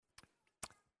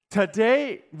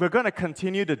Today, we're going to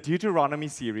continue the Deuteronomy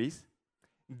series.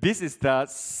 This is the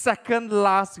second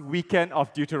last weekend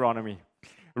of Deuteronomy,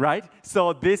 right?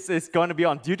 So this is going to be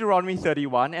on Deuteronomy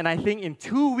 31, and I think in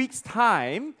 2 weeks'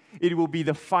 time, it will be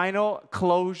the final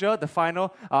closure, the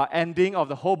final ending of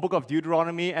the whole book of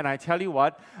Deuteronomy. And I tell you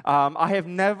what, I have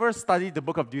never studied the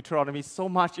book of Deuteronomy so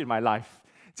much in my life.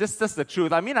 Just the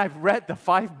truth. I mean, I've read the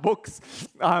 5 books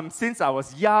since I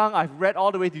was young. I've read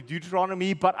all the way to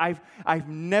Deuteronomy, but I've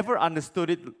never understood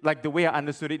it like the way I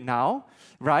understood it now,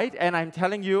 right? And I'm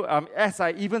telling you, as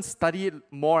I even study it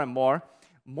more and more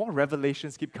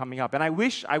revelations keep coming up. And I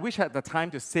wish I had the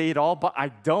time to say it all, but I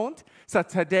don't. So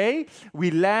today,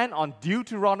 we land on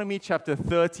Deuteronomy chapter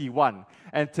 31.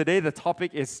 And today, the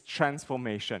topic is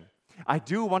transformation. I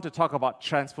do want to talk about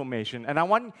transformation. And I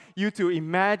want you to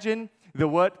imagine the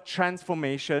word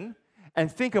transformation and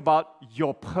think about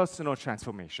your personal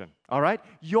transformation, all right?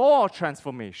 Your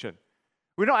transformation.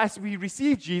 We know as we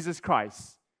receive Jesus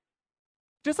Christ,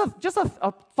 just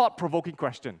a thought-provoking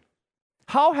question.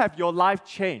 How have your life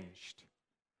changed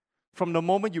from the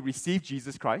moment you received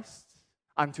Jesus Christ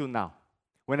until now?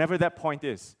 Whenever that point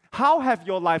is. How have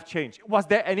your life changed? Was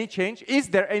there any change? Is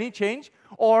there any change?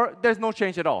 Or there's no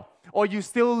change at all? Or you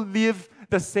still live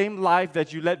the same life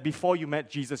that you led before you met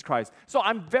Jesus Christ? So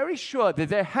I'm very sure that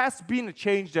there has been a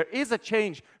change. There is a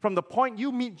change from the point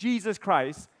you meet Jesus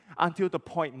Christ until the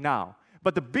point now.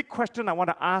 But the big question I want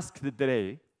to ask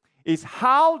today is,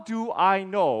 how do I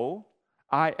know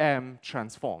I am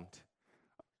transformed?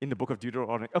 In the book of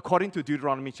Deuteronomy, according to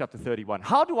Deuteronomy chapter 31.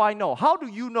 How do I know? How do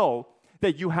you know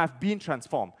that you have been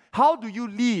transformed? How do you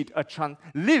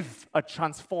live a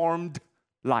transformed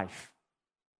life?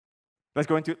 Let's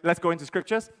go into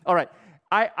scriptures. All right.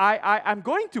 I'm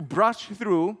going to brush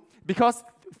through because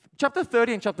chapter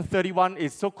 30 and chapter 31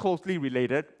 is so closely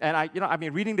related. And I've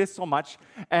been reading this so much,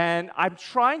 and I'm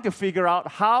trying to figure out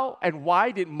how and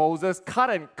why did Moses cut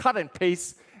and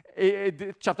paste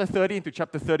chapter 30 into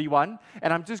chapter 31.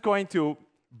 And I'm just going to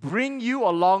bring you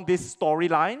along this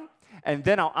storyline, and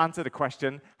then I'll answer the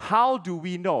question, how do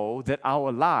we know that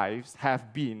our lives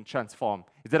have been transformed?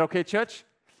 Is that okay, church?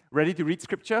 Ready to read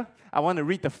scripture? I want to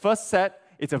read the first set.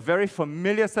 It's a very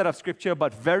familiar set of scripture,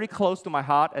 but very close to my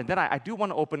heart. And then I do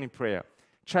want to open in prayer.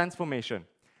 Transformation.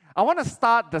 I want to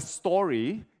start the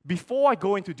story before I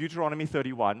go into Deuteronomy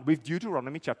 31 with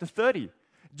Deuteronomy chapter 30.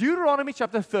 Deuteronomy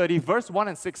chapter 30, verse 1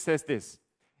 and 6 says this.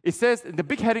 It says, in the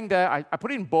big heading there, I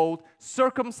put it in bold,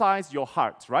 circumcise your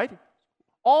hearts, right?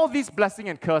 All these blessings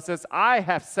and curses I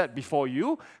have set before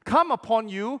you come upon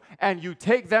you, and you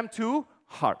take them to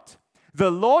heart. The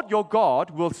Lord your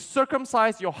God will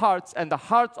circumcise your hearts and the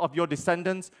hearts of your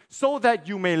descendants, so that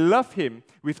you may love Him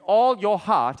with all your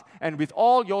heart and with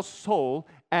all your soul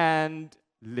and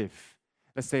live.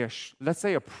 Let's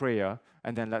say a prayer,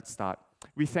 and then let's start.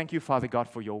 We thank you, Father God,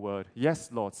 for your word. Yes,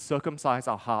 Lord, circumcise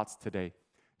our hearts today.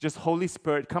 Just Holy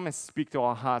Spirit, come and speak to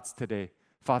our hearts today.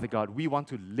 Father God, we want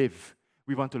to live.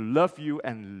 We want to love you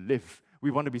and live.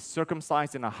 We want to be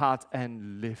circumcised in our hearts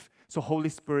and live. So Holy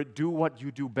Spirit, do what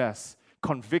you do best.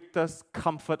 Convict us,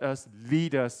 comfort us,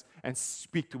 lead us, and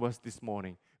speak to us this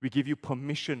morning. We give you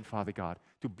permission, Father God,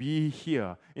 to be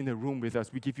here in the room with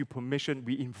us. We give you permission.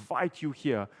 We invite you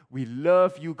here. We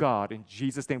love you, God. In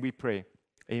Jesus' name we pray.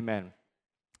 Amen.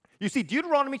 You see,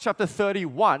 Deuteronomy chapter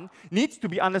 31 needs to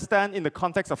be understood in the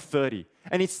context of 30.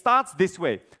 And it starts this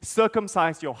way: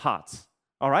 circumcise your hearts.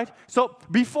 All right? So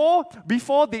before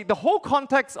the whole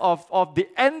context of the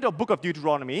end of book of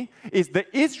Deuteronomy is the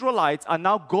Israelites are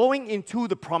now going into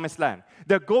the promised land.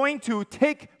 They're going to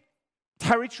take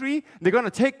territory. They're going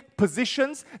to take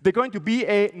positions. They're going to be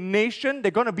a nation. They're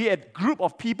going to be a group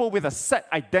of people with a set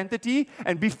identity.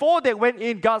 And before they went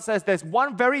in, God says there's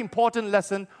one very important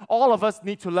lesson all of us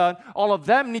need to learn. All of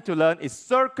them need to learn is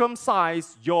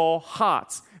circumcise your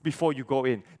hearts before you go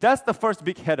in. That's the first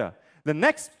big header. The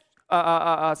next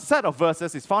set of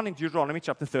verses is found in Deuteronomy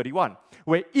chapter 31,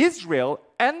 where Israel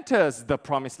enters the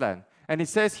promised land. And it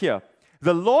says here,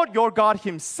 the Lord your God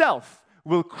Himself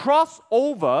will cross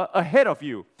over ahead of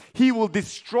you. He will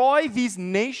destroy these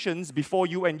nations before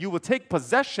you, and you will take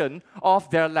possession of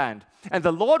their land. And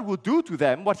the Lord will do to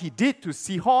them what He did to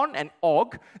Sihon and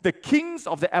Og, the kings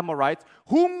of the Amorites,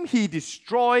 whom He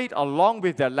destroyed along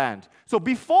with their land. So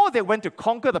before they went to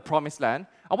conquer the promised land,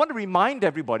 I want to remind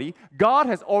everybody, God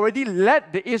has already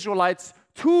led the Israelites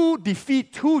to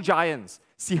defeat 2 giants,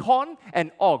 Sihon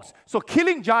and Og. So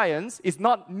killing giants is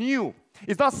not new.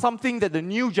 It's not something that the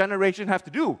new generation have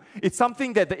to do. It's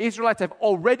something that the Israelites have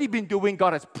already been doing.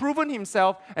 God has proven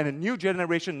Himself, and the new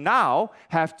generation now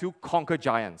have to conquer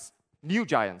giants, new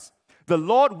giants. The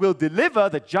Lord will deliver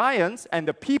the giants and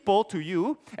the people to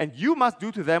you, and you must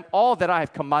do to them all that I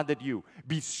have commanded you.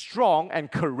 Be strong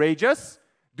and courageous.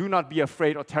 Do not be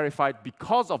afraid or terrified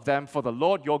because of them, for the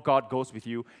Lord your God goes with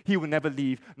you. He will never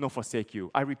leave nor forsake you.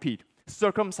 I repeat,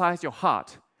 circumcise your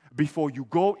heart before you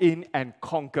go in and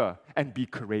conquer and be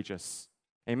courageous.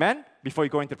 Amen? Before you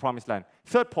go into the promised land.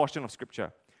 Third portion of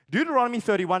Scripture. Deuteronomy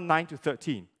 31, 9 to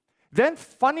 13. Then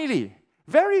funnily,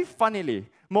 very funnily,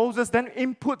 Moses then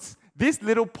inputs this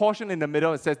little portion in the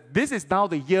middle. It says, this is now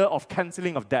the year of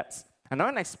canceling of debts. And I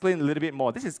want to explain a little bit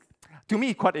more. This is, to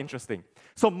me, quite interesting.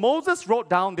 So Moses wrote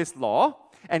down this law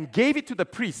and gave it to the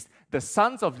priests, the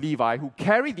sons of Levi, who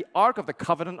carried the ark of the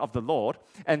covenant of the Lord,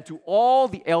 and to all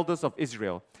the elders of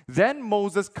Israel. Then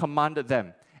Moses commanded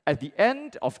them, at the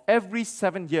end of every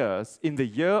 7 years, in the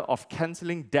year of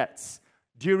canceling debts,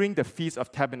 during the Feast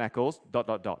of Tabernacles, ...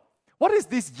 What is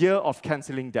this year of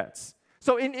canceling debts?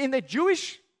 So in the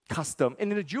Jewish custom, in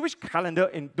the Jewish calendar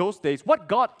in those days, what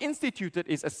God instituted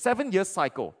is a 7-year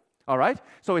cycle, all right?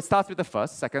 So it starts with the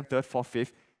first, second, third, fourth,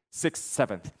 fifth, sixth,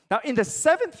 seventh. Now in the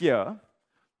 7th year,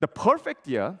 the perfect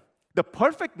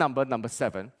number, number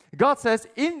 7, God says,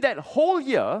 in that whole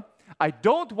year, I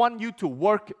don't want you to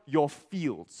work your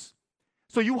fields.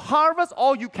 So you harvest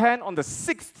all you can on the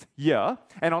 6th year,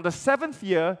 and on the 7th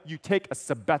year, you take a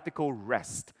sabbatical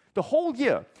rest. The whole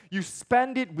year, you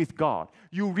spend it with God.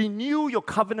 You renew your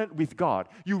covenant with God.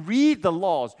 You read the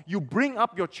laws. You bring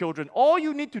up your children. All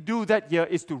you need to do that year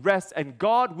is to rest, and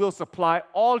God will supply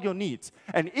all your needs.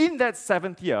 And in that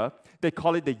 7th year, they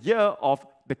call it the year of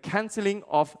the canceling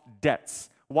of debts.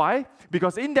 Why?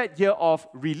 Because in that year of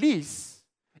release,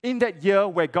 in that year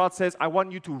where God says, I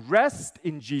want you to rest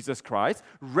in Jesus Christ,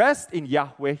 rest in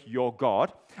Yahweh your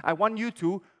God, I want you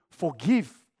to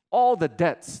forgive all the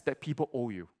debts that people owe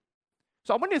you.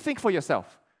 So I want you to think for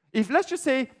yourself. If let's just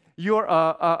say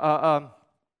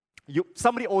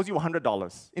somebody owes you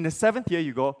 $100. In the 7th year,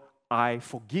 you go, I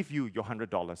forgive you your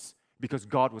 $100 because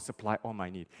God will supply all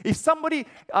my need. If somebody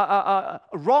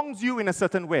wrongs you in a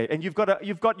certain way and you've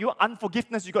got your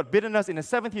unforgiveness, you've got bitterness, in the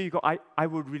 7th year, you go, I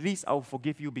will release, I will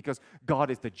forgive you because God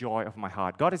is the joy of my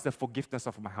heart. God is the forgiveness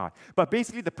of my heart. But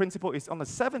basically, the principle is on the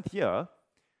 7th year,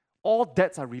 all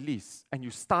debts are released, and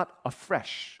you start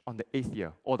afresh on the 8th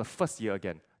year, or the 1st year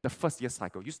again, the 1st year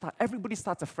cycle. Everybody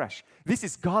starts afresh. This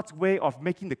is God's way of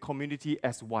making the community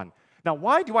as one. Now,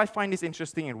 why do I find this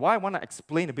interesting, and why I want to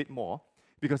explain a bit more?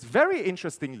 Because very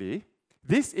interestingly,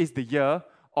 this is the year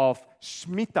of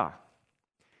Shemitah.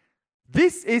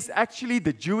 This is actually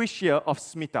the Jewish year of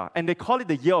Shemitah, and they call it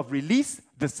the year of release,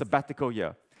 the sabbatical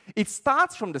year. It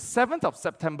starts from the 7th of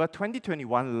September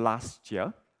 2021 last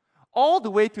year, all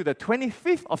the way to the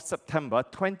 25th of September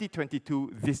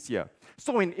 2022 this year.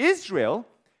 So in Israel,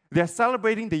 they're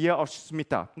celebrating the year of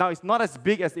Shemitah. Now, it's not as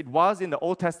big as it was in the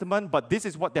Old Testament, but this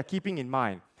is what they're keeping in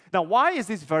mind. Now, why is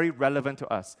this very relevant to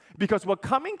us? Because we're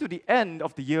coming to the end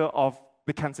of the year of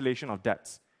the cancellation of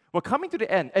debts. We're coming to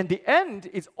the end, and the end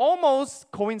is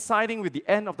almost coinciding with the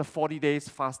end of the 40 days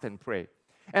fast and pray.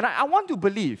 And I want to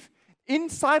believe,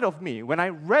 inside of me, when I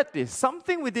read this,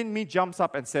 something within me jumps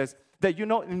up and says, that,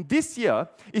 in this year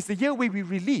is the year where we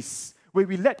release, where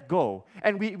we let go.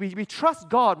 And we trust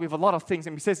God with a lot of things.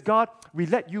 And we say, God, we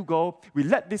let you go. We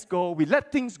let this go. We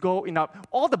let things go in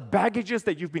all the baggages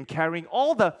that you've been carrying,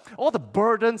 all the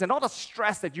burdens and all the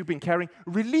stress that you've been carrying.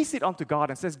 Release it onto God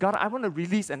and says, God, I want to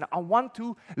release and I want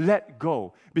to let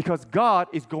go because God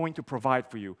is going to provide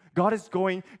for you. God,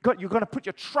 you're going to put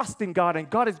your trust in God and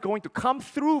God is going to come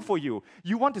through for you.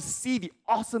 You want to see the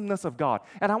awesomeness of God.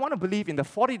 And I want to believe in the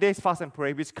 40 days fast and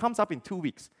pray, which comes up in 2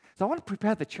 weeks. So I want to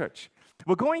prepare the church.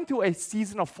 We're going to a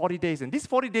season of 40 days, and these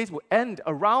 40 days will end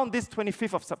around this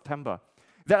 25th of September.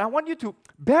 That I want you to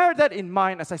bear that in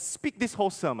mind as I speak this whole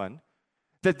sermon,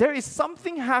 that there is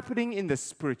something happening in the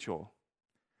spiritual,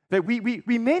 that we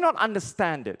may not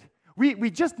understand it. We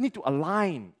just need to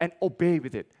align and obey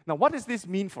with it. Now, what does this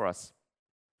mean for us?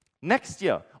 Next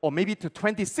year, or maybe to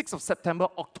 26th of September,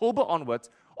 October onwards,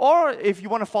 or if you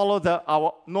want to follow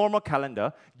our normal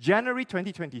calendar, January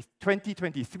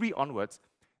 2023 onwards,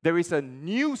 there is a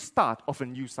new start of a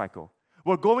new cycle.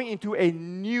 We're going into a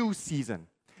new season.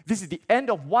 This is the end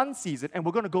of one season, and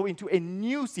we're going to go into a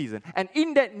new season. And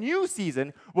in that new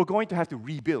season, we're going to have to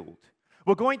rebuild.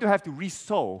 We're going to have to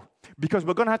resow because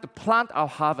we're going to have to plant our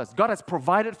harvest. God has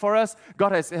provided for us.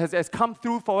 God has come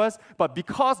through for us. But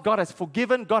because God has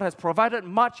forgiven, God has provided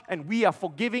much, and we are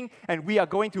forgiving, and we are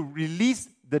going to release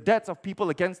the debts of people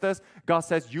against us, God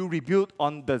says, you rebuild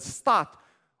on the start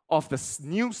of this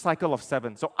new cycle of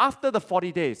 7. So after the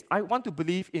 40 days, I want to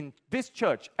believe in this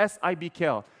church,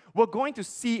 SIBKL, we're going to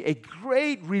see a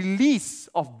great release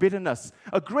of bitterness,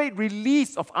 a great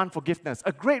release of unforgiveness,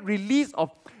 a great release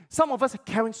of some of us are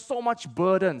carrying so much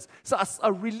burdens, so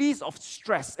a release of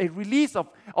stress, a release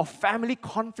of family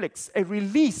conflicts, a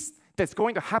release that's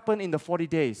going to happen in the 40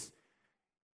 days.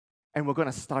 And we're going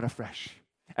to start afresh.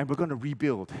 And we're going to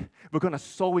rebuild. We're going to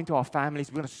sow into our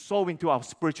families. We're going to sow into our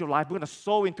spiritual life. We're going to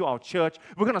sow into our church.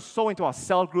 We're going to sow into our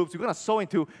cell groups. We're going to sow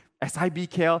into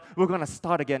SIBKL. We're going to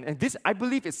start again. And this, I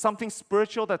believe, is something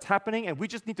spiritual that's happening, and we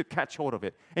just need to catch hold of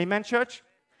it. Amen, church?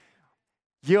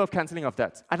 Year of canceling of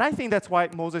debts. And I think that's why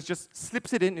Moses just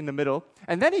slips it in the middle.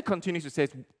 And then he continues to say,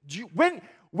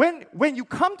 when you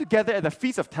come together at the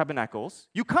Feast of Tabernacles,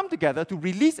 you come together to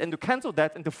release and to cancel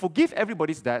debt and to forgive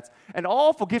everybody's debts, and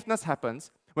all forgiveness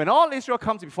happens. When all Israel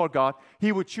comes before God,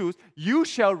 He would choose, you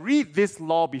shall read this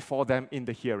law before them in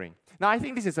the hearing. Now, I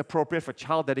think this is appropriate for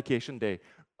Child Dedication Day.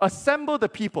 Assemble the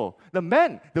people, the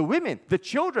men, the women, the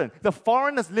children, the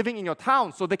foreigners living in your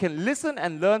town, so they can listen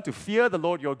and learn to fear the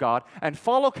Lord your God and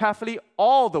follow carefully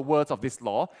all the words of this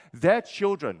law. Their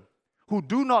children who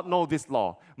do not know this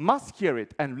law must hear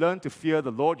it and learn to fear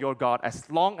the Lord your God as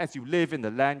long as you live in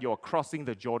the land you are crossing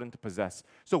the Jordan to possess.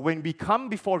 So when we come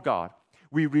before God,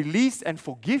 we release and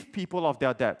forgive people of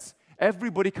their debts.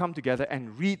 Everybody come together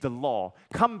and read the law,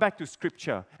 come back to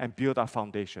Scripture and build our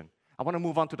foundation. I want to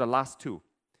move on to the last two.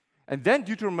 And then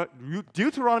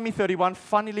Deuteronomy 31,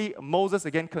 funnily, Moses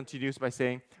again continues by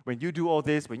saying, when you do all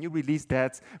this, when you release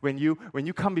debts, when you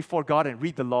come before God and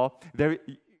read the law, there,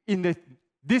 in the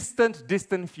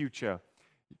distant future,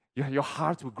 your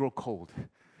hearts will grow cold.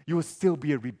 You will still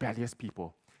be a rebellious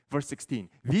people. Verse 16,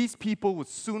 these people would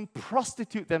soon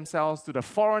prostitute themselves to the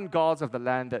foreign gods of the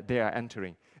land that they are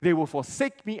entering. They will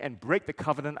forsake me and break the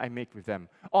covenant I make with them.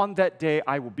 On that day,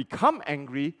 I will become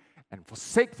angry and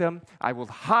forsake them. I will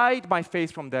hide my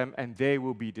face from them, and they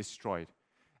will be destroyed.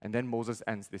 And then Moses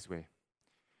ends this way.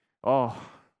 Oh,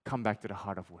 come back to the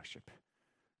heart of worship.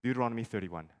 Deuteronomy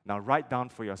 31. Now write down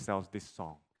for yourselves this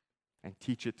song and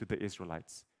teach it to the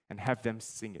Israelites and have them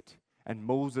sing it. And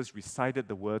Moses recited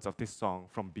the words of this song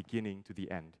from beginning to the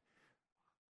end.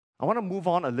 I want to move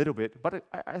on a little bit, but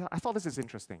I thought this is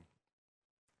interesting.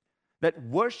 That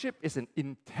worship is an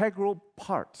integral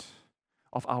part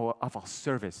of our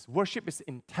service. Worship is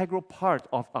an integral part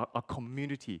of our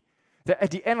community. That at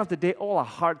the end of the day, all our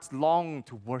hearts long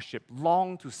to worship,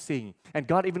 long to sing. And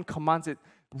God even commands it,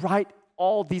 write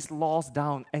all these laws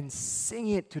down and sing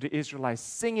it to the Israelites.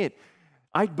 Sing it.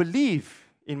 I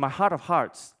believe in my heart of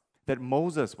hearts that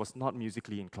Moses was not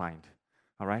musically inclined.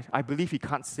 All right? I believe he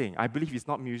can't sing. I believe he's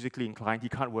not musically inclined. He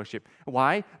can't worship.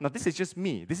 Why? Now, this is just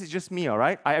me. This is just me, all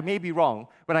right? I may be wrong.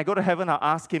 When I go to heaven, I'll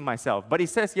ask him myself. But it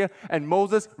says here, and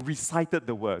Moses recited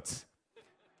the words.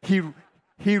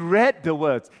 He read the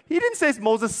words. He didn't say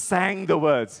Moses sang the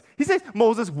words. He says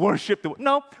Moses worshipped the words.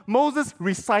 No, Moses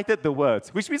recited the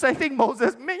words, which means I think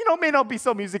Moses may not be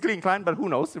so musically inclined, but who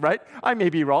knows, right? I may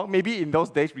be wrong. Maybe in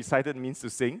those days, recited means to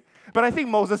sing. But I think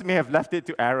Moses may have left it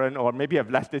to Aaron, or maybe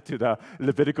have left it to the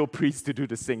Levitical priests to do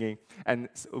the singing and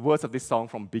words of this song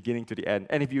from beginning to the end.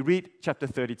 And if you read chapter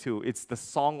 32, it's the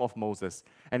Song of Moses.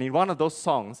 And in one of those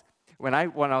songs, when I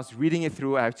was reading it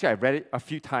through, I read it a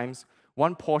few times.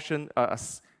 One portion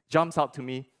jumps out to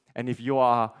me, and if you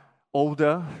are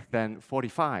older than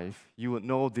 45, you would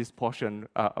know this portion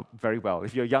very well.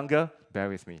 If you're younger, bear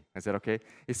with me. Is that okay?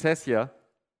 It says here,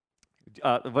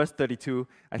 verse 32,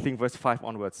 I think verse 5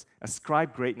 onwards,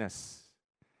 ascribe greatness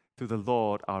to the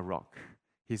Lord our rock.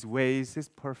 His ways is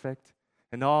perfect,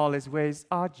 and all His ways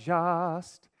are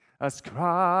just.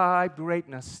 Ascribe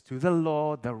greatness to the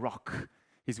Lord the rock.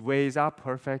 His ways are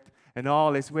perfect, and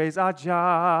all His ways are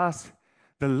just.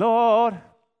 The Lord,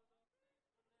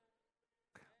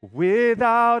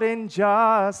 without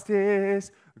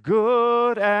injustice,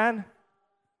 good and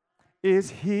is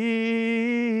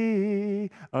He,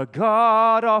 a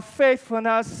God of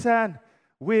faithfulness and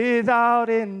without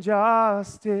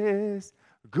injustice,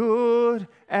 good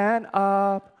and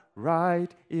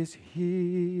upright is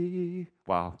He.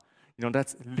 Wow,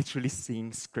 that's literally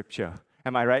singing Scripture.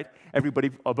 Am I right?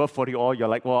 Everybody above 40 all, you're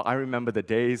like, well, I remember the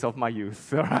days of my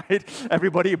youth, all right?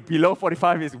 Everybody below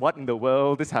 45 is, what in the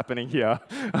world is happening here,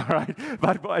 all right?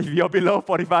 But if you're below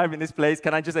 45 in this place,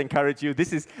 can I just encourage you,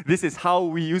 this is how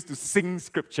we used to sing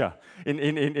Scripture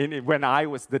when I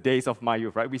was the days of my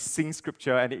youth, right? We sing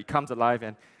Scripture and it comes alive,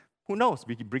 and who knows,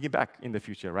 we can bring it back in the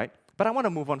future, right? But I want to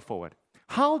move on forward.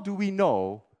 How do we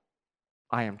know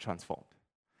I am transformed?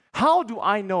 How do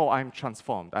I know I'm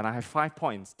transformed? And I have 5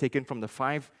 points taken from the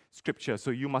 5 scriptures. So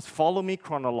you must follow me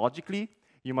chronologically.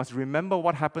 You must remember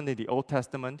what happened in the Old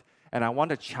Testament. And I want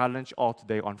to challenge all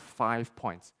today on 5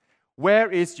 points.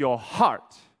 Where is your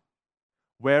heart?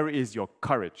 Where is your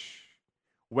courage?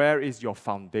 Where is your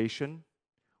foundation?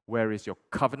 Where is your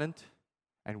covenant?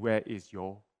 And where is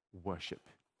your worship?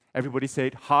 Everybody say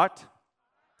it. Heart,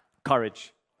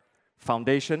 courage,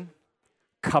 foundation,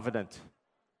 covenant,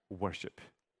 worship.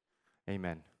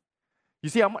 Amen. You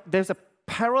see, there's a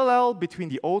parallel between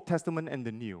the Old Testament and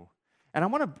the New. And I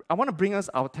want to bring us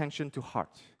our attention to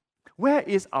heart. Where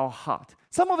is our heart?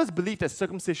 Some of us believe that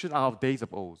circumcision are of days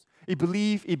of old. We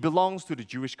believe it belongs to the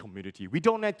Jewish community. We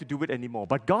don't need to do it anymore.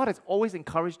 But God has always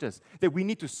encouraged us that we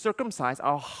need to circumcise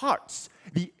our hearts.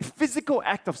 The physical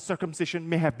act of circumcision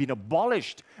may have been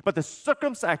abolished, but the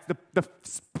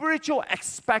spiritual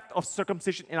aspect of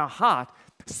circumcision in our heart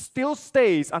still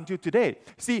stays until today.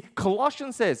 See,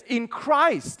 Colossians says, in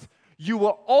Christ, you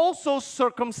were also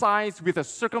circumcised with a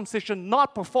circumcision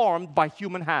not performed by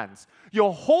human hands.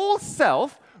 Your whole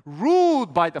self,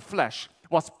 ruled by the flesh,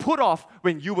 was put off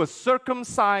when you were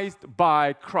circumcised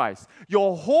by Christ.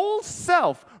 Your whole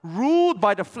self, ruled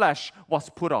by the flesh, was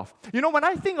put off. You know, when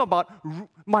I think about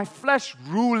my flesh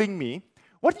ruling me,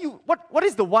 what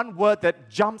is the one word that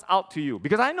jumps out to you?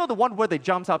 Because I know the one word that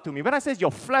jumps out to me. When I say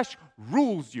your flesh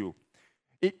rules you,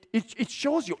 it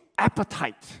shows your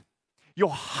appetite,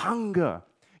 your hunger.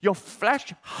 Your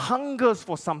flesh hungers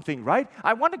for something, right?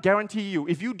 I want to guarantee you,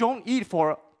 if you don't eat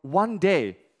for one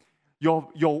day,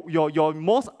 your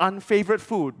most unfavorite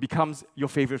food becomes your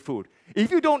favorite food.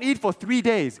 If you don't eat for 3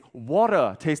 days,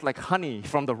 water tastes like honey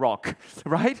from the rock,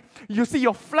 right? You see,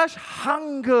 your flesh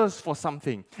hungers for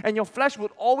something, and your flesh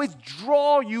would always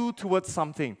draw you towards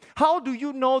something. How do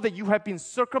you know that you have been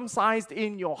circumcised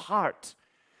in your heart?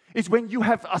 It's when you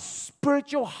have a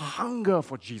spiritual hunger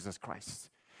for Jesus Christ.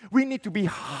 We need to be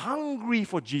hungry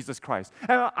for Jesus Christ.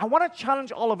 And I want to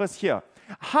challenge all of us here.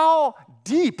 How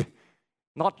deep,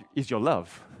 not is your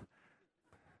love,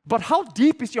 but how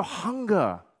deep is your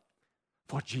hunger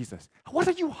for Jesus? What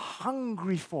are you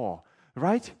hungry for,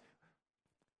 right?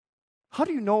 How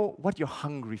do you know what you're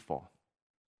hungry for?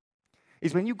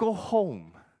 It's when you go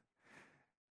home.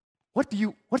 What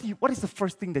is the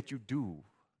first thing that you do?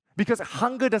 Because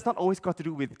hunger does not always got to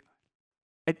do with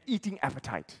an eating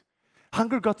appetite.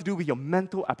 Hunger got to do with your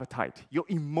mental appetite, your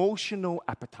emotional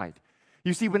appetite.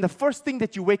 You see, when the first thing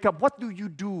that you wake up, what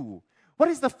do? What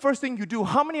is the first thing you do?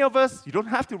 How many of us, you don't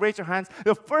have to raise your hands,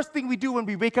 the first thing we do when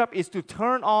we wake up is to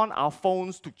turn on our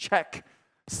phones to check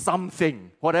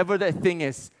something, whatever that thing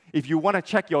is. If you want to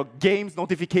check your games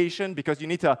notification because you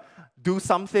need to do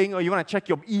something, or you want to check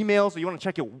your emails, or you want to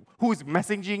check who's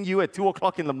messaging you at 2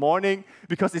 o'clock in the morning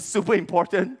because it's super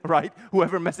important, right?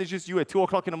 Whoever messages you at 2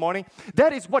 o'clock in the morning,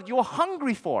 that is what you're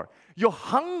hungry for. You're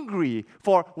hungry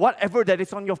for whatever that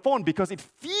is on your phone because it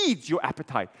feeds your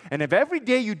appetite. And if every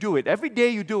day you do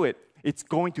it, it's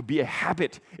going to be a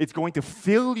habit. It's going to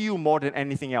fill you more than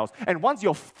anything else. And once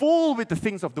you're full with the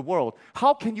things of the world,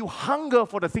 how can you hunger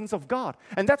for the things of God?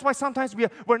 And that's why sometimes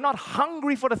we're not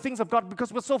hungry for the things of God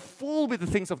because we're so full with the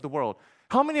things of the world.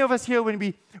 How many of us here, when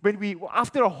we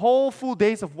after a whole full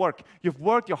days of work, you've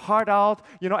worked your heart out,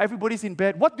 everybody's in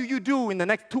bed, what do you do in the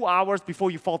next 2 hours before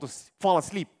you fall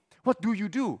asleep? What do you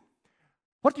do?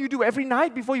 What do you do every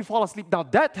night before you fall asleep? Now,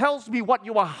 that tells me what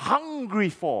you are hungry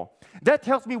for. That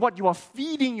tells me what you are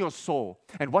feeding your soul.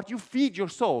 And what you feed your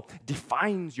soul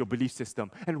defines your belief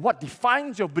system. And what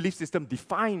defines your belief system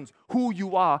defines who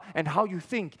you are and how you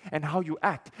think and how you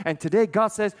act. And today, God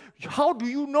says, how do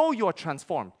you know you are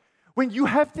transformed? When you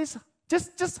have this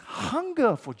just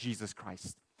hunger for Jesus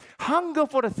Christ. Hunger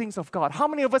for the things of God. How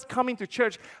many of us come into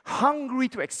church hungry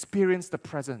to experience the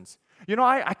presence?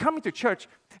 I come into church.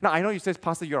 Now, I know you say,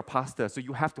 Pastor, you're a pastor, so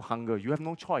you have to hunger. You have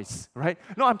no choice, right?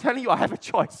 No, I'm telling you, I have a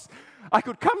choice. I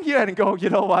could come here and go, you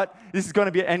know what? This is going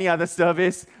to be any other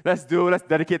service. Let's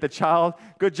dedicate the child.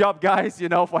 Good job, guys,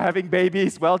 for having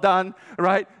babies. Well done,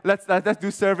 right? Let's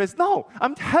do service. No,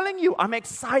 I'm telling you, I'm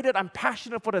excited. I'm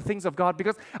passionate for the things of God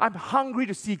because I'm hungry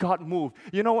to see God move.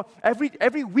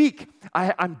 Every week,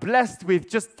 I'm blessed with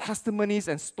just testimonies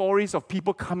and stories of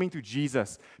people coming to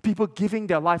Jesus, people giving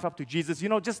their life up to Jesus.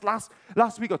 Just last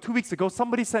week or 2 weeks ago,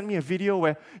 somebody sent me a video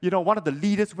where, one of the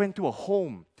leaders went into a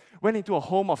home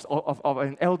of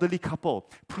an elderly couple,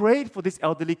 prayed for this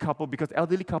elderly couple because the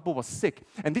elderly couple was sick.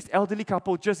 And this elderly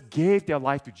couple just gave their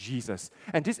life to Jesus.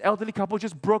 And this elderly couple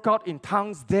just broke out in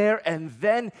tongues there and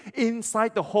then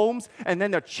inside the homes. And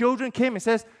then their children came and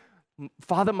says,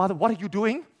 Father, Mother, what are you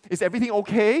doing? Is everything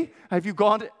okay? Have you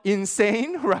gone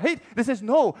insane, right? They says,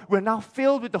 no, we're now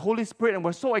filled with the Holy Spirit and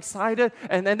we're so excited.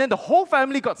 And then the whole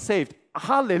family got saved.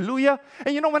 Hallelujah.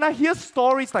 And when I hear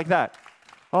stories like that,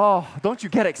 oh, don't you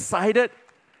get excited?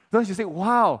 Don't you say,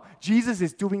 wow, Jesus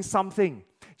is doing something.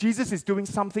 Jesus is doing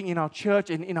something in our church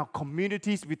and in our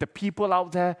communities with the people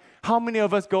out there, how many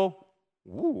of us go,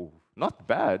 ooh, not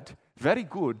bad, very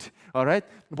good, all right?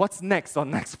 What's next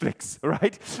on Netflix,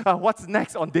 right? What's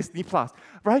next on Disney Plus,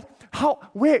 right?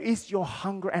 Where is your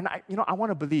hunger? And I want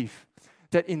to believe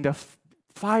that in the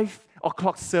 5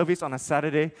 o'clock service on a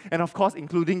Saturday, and of course,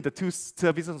 including the 2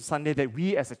 services on Sunday, that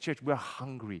we as a church, we're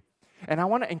hungry. And I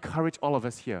want to encourage all of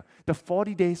us here. The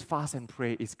 40 days fast and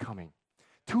pray is coming.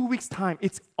 2 weeks' time,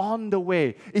 it's on the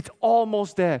way. It's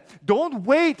almost there. Don't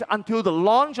wait until the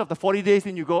launch of the 40 days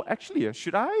and you go, actually,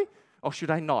 should I or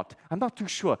should I not? I'm not too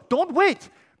sure. Don't wait,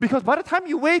 because by the time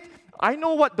you wait, I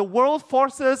know what the world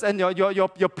forces and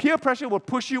your peer pressure will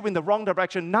push you in the wrong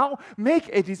direction. Now, make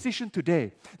a decision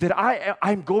today that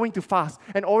I'm going to fast,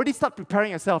 and already start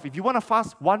preparing yourself. If you want to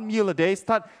fast 1 meal a day,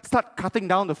 start cutting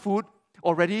down the food.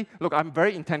 Already, look, I'm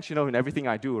very intentional in everything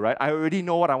I do, right? I already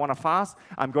know what I want to fast.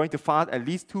 I'm going to fast at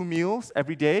least 2 meals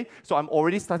every day. So I'm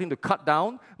already starting to cut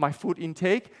down my food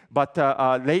intake. But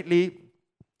lately,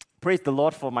 praise the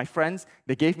Lord for my friends.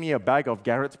 They gave me a bag of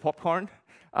Garrett's popcorn.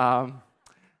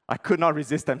 I could not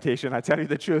resist temptation. I tell you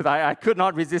the truth. I could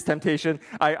not resist temptation.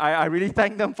 I really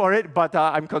thank them for it, but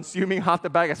I'm consuming half the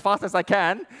bag as fast as I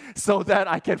can so that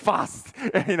I can fast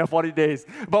in 40 days.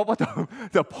 But what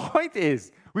the point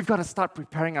is, we've got to start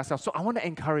preparing ourselves. So I want to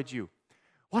encourage you.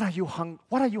 What are you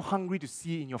hungry to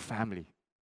see in your family?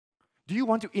 Do you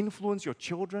want to influence your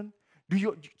children? Do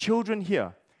your children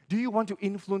here? Do you want to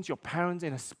influence your parents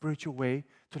in a spiritual way?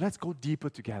 So let's go deeper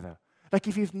together. Like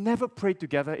if you've never prayed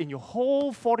together in your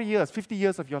whole 40 years, 50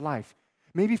 years of your life,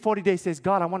 maybe 40 days says,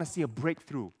 God, I want to see a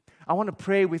breakthrough. I want to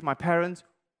pray with my parents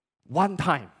one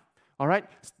time, all right?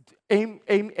 Aim,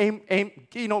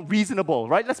 reasonable,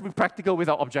 right? Let's be practical with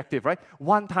our objective, right?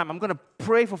 One time, I'm going to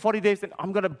pray for 40 days, and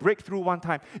I'm going to break through one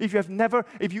time. If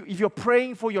you're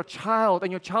praying for your child,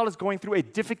 and your child is going through a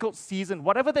difficult season,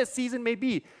 whatever that season may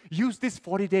be, use this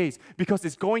 40 days, because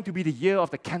it's going to be the year of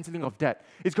the canceling of debt.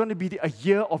 It's going to be a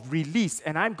year of release,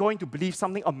 and I'm going to believe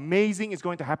something amazing is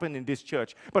going to happen in this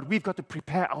church. But we've got to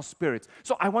prepare our spirits.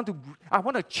 So I want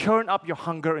to churn up your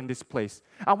hunger in this place.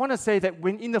 I want to say that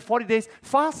when in the 40 days,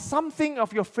 fast something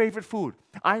of your favorite food.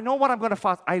 I know what I'm going to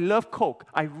fast. I love Coke.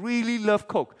 I really love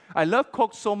Coke. I love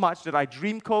Coke so much that I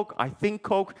dream Coke. I think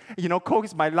Coke. Coke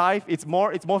is my life. It's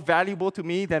more valuable to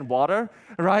me than water,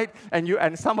 right?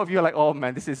 And some of you are like, oh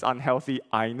man, this is unhealthy.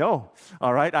 I know,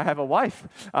 all right? I have a wife.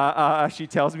 She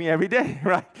tells me every day,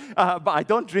 right? But I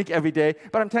don't drink every day.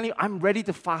 But I'm telling you, I'm ready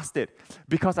to fast it,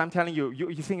 because I'm telling you,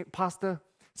 you think, Pastor,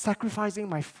 sacrificing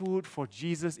my food for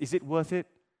Jesus, is it worth it?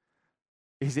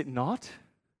 Is it not?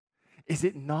 Is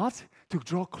it not to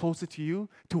draw closer to you,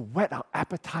 to whet our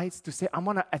appetites, to say, I'm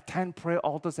going to attend prayer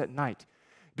altars at night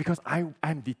because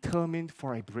I'm determined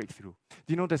for a breakthrough? Do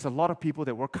you know there's a lot of people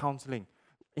that we're counseling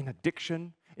in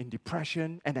addiction, in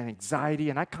depression, and in anxiety,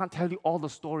 and I can't tell you all the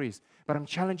stories, but I'm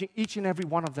challenging each and every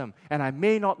one of them, and I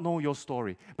may not know your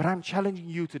story, but I'm challenging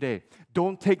you today.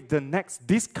 Don't take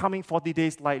this coming 40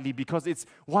 days lightly, because it's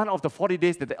one of the 40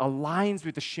 days that aligns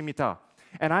with the Shemitah.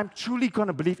 And I'm truly going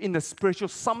to believe in the spiritual,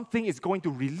 something is going to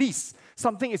release,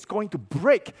 something is going to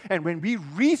break. And when we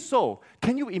re-sow,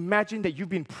 can you imagine that you've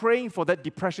been praying for that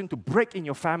depression to break in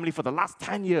your family for the last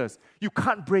 10 years? You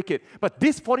can't break it. But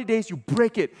these 40 days, you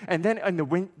break it. And then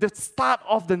when the start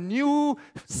of the new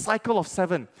cycle of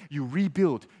 7, you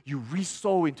rebuild, you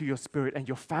re-sow into your spirit, and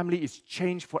your family is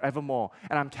changed forevermore.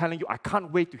 And I'm telling you, I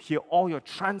can't wait to hear all your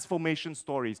transformation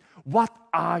stories. What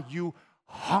are you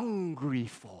hungry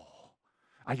for?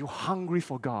 Are you hungry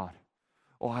for God?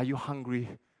 Or are you hungry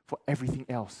for everything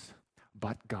else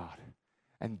but God?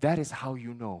 And that is how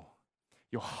you know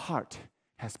your heart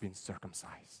has been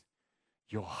circumcised.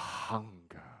 Your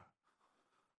hunger.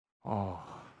 Oh.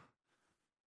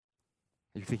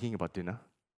 Are you thinking about dinner?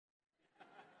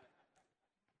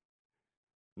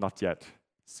 Not yet.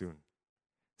 Soon.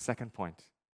 Second point.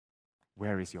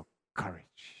 Where is your courage?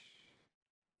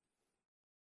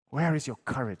 Where is your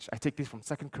courage? I take this from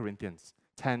 2 Corinthians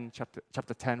 10,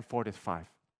 chapter 10, 4-5.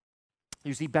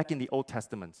 You see, back in the Old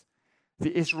Testament,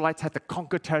 the Israelites had to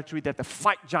conquer territory, they had to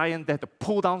fight giants, they had to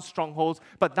pull down strongholds.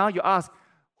 But now you ask,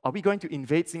 are we going to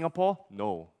invade Singapore?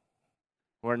 No,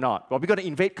 we're not. Are we going to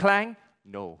invade Klang?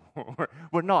 No,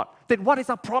 we're not. Then what is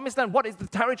our promised land? What is the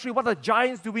territory? What are the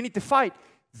giants do we need to fight?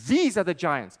 These are the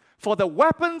giants. For the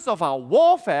weapons of our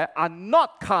warfare are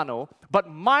not carnal, but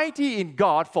mighty in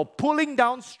God for pulling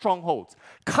down strongholds,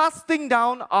 casting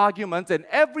down arguments and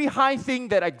every high thing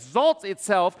that exalts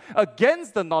itself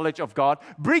against the knowledge of God,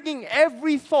 bringing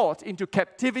every thought into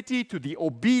captivity to the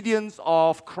obedience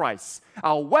of Christ.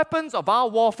 Our weapons of our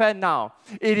warfare now,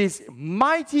 it is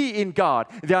mighty in God.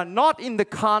 They are not in the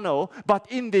carnal, but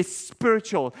in the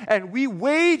spiritual. And we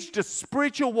wage the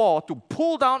spiritual war to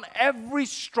pull down every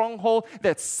stronghold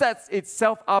that sets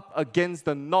itself up against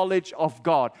the knowledge of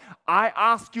God. I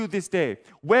ask you this day,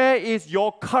 where is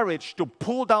your courage to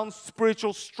pull down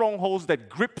spiritual strongholds that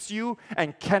grips you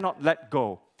and cannot let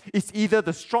go? It's either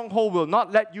the stronghold will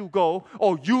not let you go,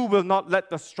 or you will not let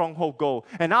the stronghold go.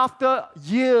 And after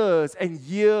years and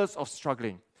years of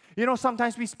struggling, you know,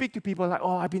 sometimes we speak to people like,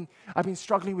 oh, I've been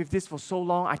struggling with this for so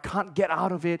long, I can't get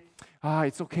out of it.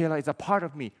 It's okay, like, it's a part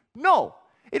of me. No!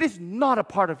 It is not a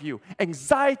part of you.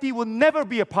 Anxiety will never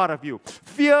be a part of you.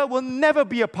 Fear will never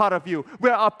be a part of you. We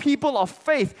are people of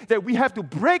faith that we have to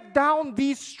break down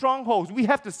these strongholds. We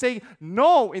have to say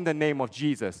no in the name of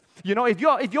Jesus. You know, if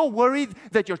you're worried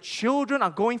that your children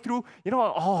are going through, you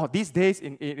know, oh, these days,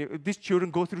 these children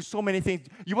go through so many things.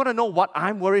 You want to know what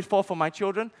I'm worried for my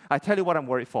children? I tell you what I'm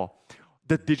worried for.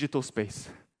 The digital space.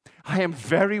 I am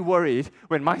very worried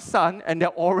when my son, and they're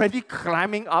already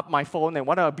climbing up my phone and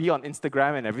want to be on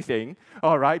Instagram and everything,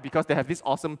 all right, because they have this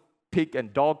awesome pig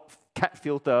and dog cat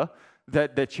filter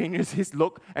that changes his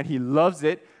look, and he loves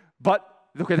it. But,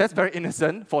 okay, that's very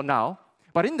innocent for now.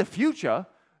 But in the future,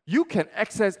 you can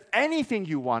access anything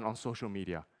you want on social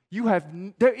media.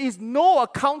 There is no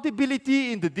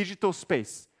accountability in the digital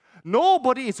space.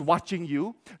 Nobody is watching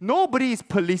you. Nobody is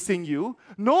policing you.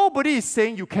 Nobody is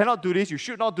saying you cannot do this, you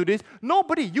should not do this.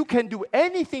 Nobody. You can do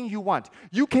anything you want.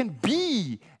 You can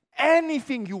be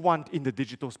anything you want in the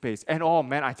digital space. And oh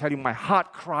man, I tell you, my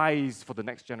heart cries for the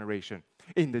next generation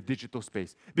in the digital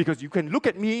space. Because you can look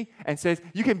at me and say,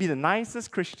 you can be the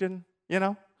nicest Christian, you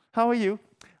know. How are you?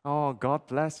 Oh, God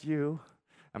bless you.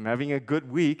 I'm having a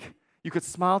good week. You could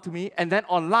smile to me, and then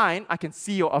online, I can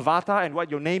see your avatar and what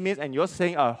your name is, and you're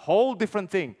saying a whole different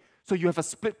thing. So you have a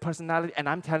split personality, and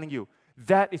I'm telling you,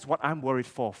 that is what I'm worried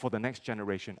for the next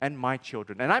generation and my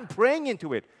children. And I'm praying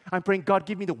into it. I'm praying, God,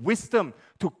 give me the wisdom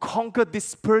to conquer this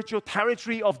spiritual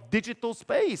territory of digital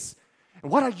space.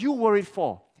 And what are you worried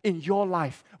for in your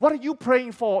life? What are you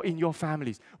praying for in your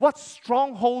families? What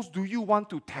strongholds do you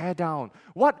want to tear down?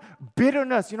 What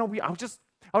bitterness? You know, I was just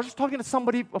talking to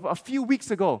somebody a few weeks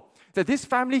ago that this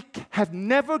family have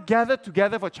never gathered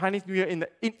together for Chinese New Year in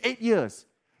 8 years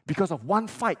because of one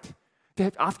fight.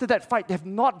 After that fight, they have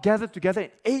not gathered together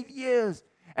in 8 years.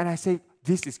 And I say,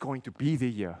 this is going to be the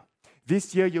year.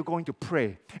 This year you're going to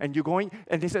pray. And you're going,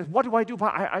 and they said, what do I do?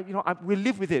 We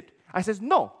live with it. I says,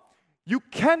 no, you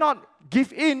cannot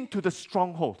give in to the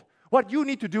stronghold. What you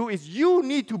need to do is you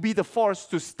need to be the force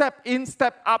to step in,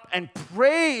 step up, and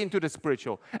pray into the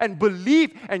spiritual and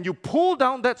believe, and you pull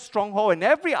down that stronghold and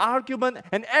every argument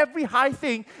and every high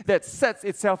thing that sets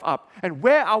itself up. And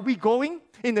where are we going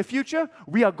in the future?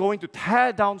 We are going to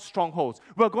tear down strongholds.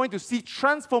 We are going to see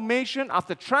transformation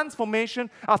after transformation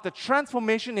after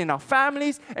transformation in our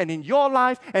families and in your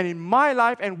life and in my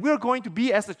life, and we're going to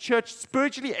be, as a church,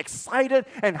 spiritually excited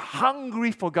and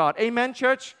hungry for God. Amen,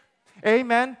 church?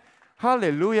 Amen.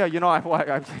 Hallelujah. You know,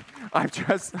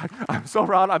 I'm so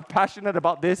proud. I'm passionate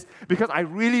about this because I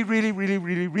really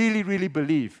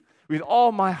believe with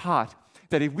all my heart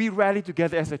that if we rally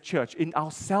together as a church in our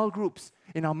cell groups,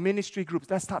 in our ministry groups,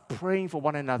 let's start praying for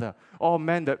one another. Oh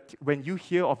man, that when you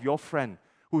hear of your friend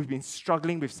who's been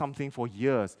struggling with something for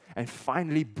years and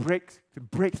finally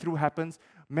breakthrough happens,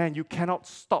 man, you cannot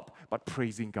stop but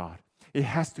praising God. It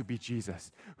has to be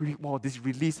Jesus. This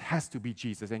release has to be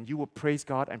Jesus. And you will praise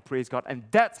God, and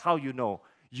that's how you know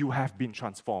you have been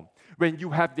transformed. When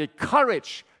you have the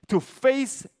courage to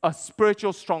face a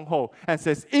spiritual stronghold and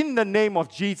says, in the name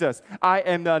of Jesus, I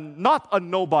am not a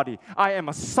nobody. I am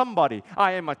a somebody.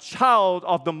 I am a child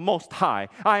of the Most High.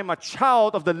 I am a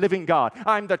child of the living God.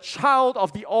 I am the child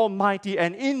of the Almighty.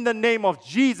 And in the name of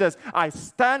Jesus, I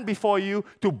stand before you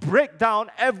to break down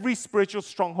every spiritual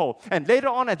stronghold. And later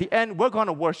on at the end, we're going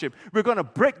to worship. We're going to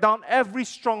break down every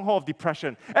stronghold of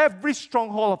depression, every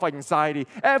stronghold of anxiety,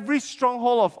 every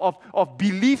stronghold of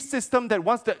belief system that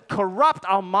wants to corrupt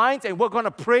our minds, and we're going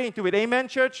to pray into it. Amen,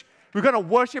 church? We're going to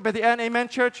worship at the end. Amen,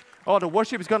 church? Oh, the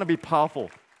worship is going to be powerful.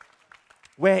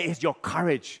 Where is your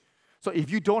courage? So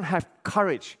if you don't have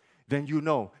courage, then you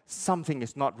know something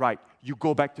is not right. You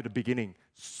go back to the beginning.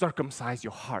 Circumcise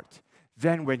your heart.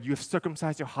 Then when you have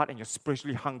circumcised your heart and you're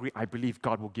spiritually hungry, I believe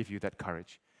God will give you that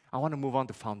courage. I want to move on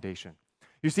to foundation.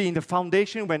 You see, in the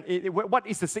foundation, what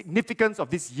is the significance of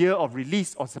this year of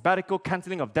release or sabbatical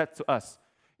canceling of debt to us?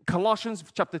 Colossians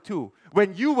chapter 2,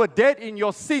 when you were dead in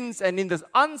your sins and in the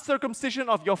uncircumcision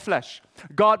of your flesh,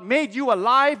 God made you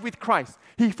alive with Christ.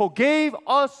 He forgave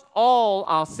us all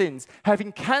our sins,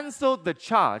 having cancelled the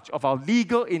charge of our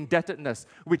legal indebtedness,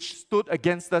 which stood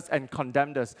against us and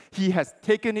condemned us. He has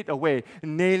taken it away,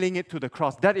 nailing it to the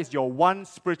cross. That is your one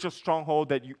spiritual stronghold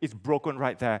that is broken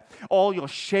right there. All your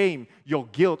shame, your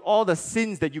guilt, all the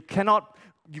sins that you cannot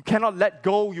let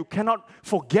go, you cannot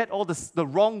forget all the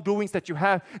wrongdoings that you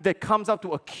have that comes up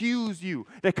to accuse you,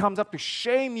 that comes up to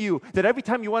shame you, that every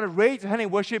time you want to raise your hand in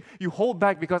worship, you hold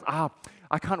back because,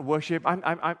 I can't worship,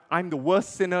 I'm the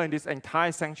worst sinner in this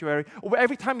entire sanctuary. Or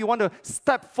every time you want to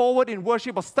step forward in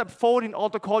worship or step forward in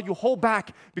altar call, you hold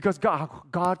back because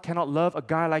God cannot love a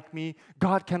guy like me,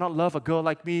 God cannot love a girl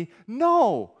like me.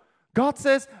 No! God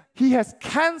says He has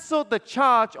cancelled the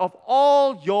charge of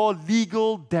all your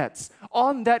legal debts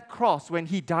on that cross when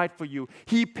He died for you.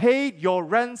 He paid your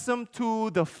ransom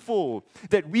to the full.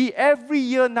 That we every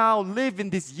year now live in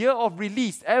this year of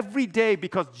release every day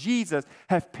because Jesus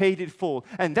has paid it full.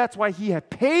 And that's why He has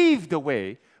paved the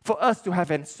way for us to have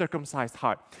a circumcised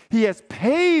heart. He has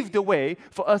paved the way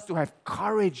for us to have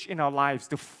courage in our lives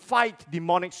to fight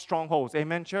demonic strongholds.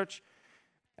 Amen, church?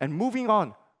 And moving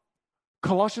on.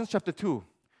 Colossians chapter 2.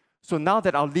 So now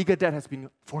that our legal debt has been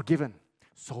forgiven,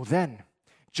 so then,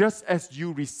 just as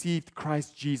you received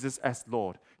Christ Jesus as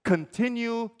Lord,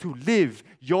 continue to live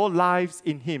your lives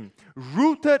in Him,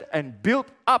 rooted and built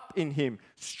up in Him,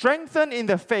 strengthened in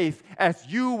the faith as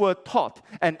you were taught,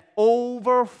 and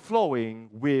overflowing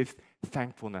with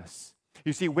thankfulness.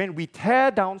 You see, when we tear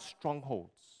down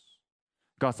strongholds,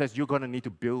 God says you're going to need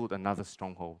to build another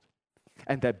stronghold.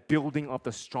 And that building of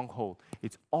the stronghold,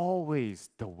 it's always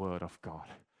the Word of God.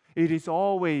 It is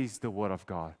always the Word of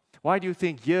God. Why do you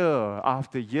think year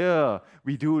after year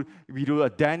we do a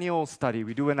Daniel study,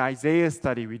 we do an Isaiah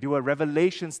study, we do a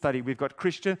Revelation study, we've got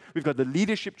the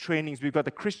leadership trainings, we've got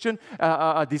the Christian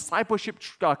discipleship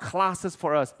classes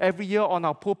for us. Every year on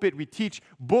our pulpit we teach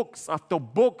books after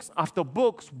books after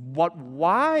books.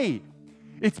 Why?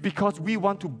 It's because we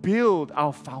want to build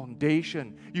our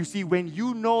foundation. You see, when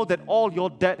you know that all your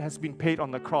debt has been paid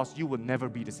on the cross, you will never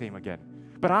be the same again.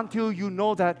 But until you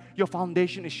know that, your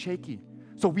foundation is shaky.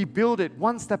 So we build it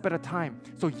one step at a time.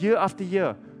 So year after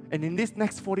year, and in this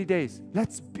next 40 days,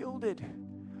 let's build it.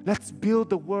 Let's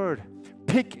build the Word.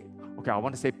 I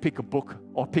want to say pick a book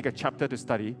or pick a chapter to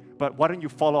study, but why don't you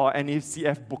follow our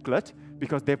NECF booklet,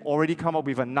 because they've already come up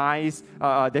with a nice,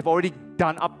 they've already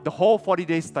done up the whole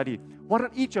 40-day study. Why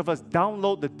don't each of us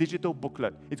download the digital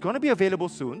booklet? It's going to be available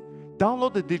soon.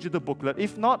 Download the digital booklet.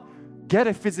 If not, get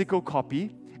a physical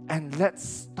copy and let's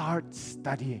start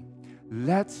studying.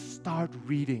 Let's start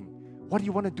reading. What do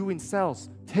you want to do in cells?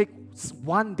 Take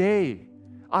one day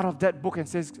out of that book and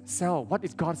says, cell, what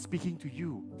is God speaking to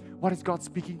you? What is God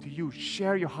speaking to you?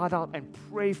 Share your heart out and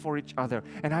pray for each other.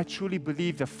 And I truly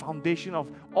believe the foundation of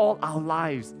all our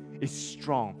lives is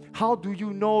strong. How do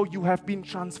you know you have been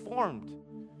transformed?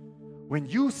 When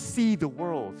you see the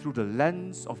world through the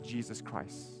lens of Jesus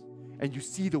Christ, and you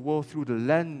see the world through the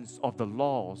lens of the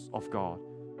laws of God,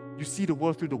 you see the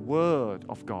world through the Word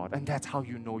of God, and that's how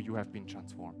you know you have been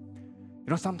transformed.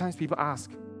 You know, sometimes people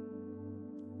ask,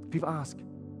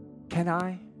 can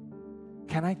I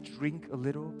drink a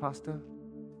little, Pastor?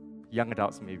 Young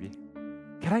adults maybe.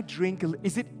 Can I drink?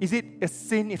 Is it a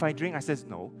sin if I drink? I says,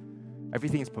 no.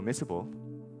 Everything is permissible.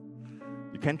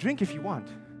 You can drink if you want.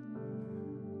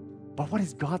 But what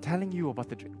is God telling you about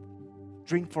the drink?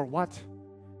 Drink for what?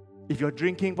 If you're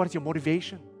drinking, what is your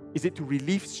motivation? Is it to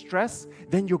relieve stress?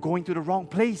 Then you're going to the wrong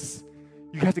place.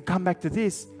 You have to come back to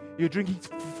this. You're drinking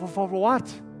for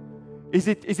what? Is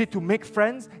it to make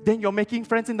friends? Then you're making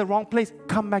friends in the wrong place.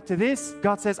 Come back to this.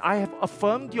 God says, I have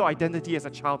affirmed your identity as a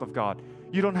child of God.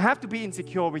 You don't have to be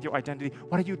insecure with your identity.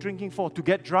 What are you drinking for? To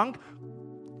get drunk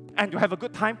and to have a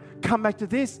good time? Come back to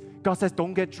this. God says,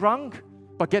 don't get drunk,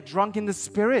 but get drunk in the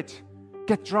Spirit.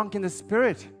 Get drunk in the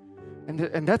Spirit.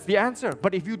 And that's the answer.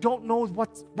 But if you don't know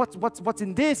what's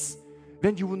in this,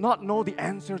 then you will not know the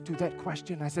answer to that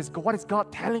question. I says, what is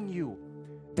God telling you?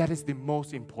 That is the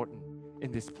most important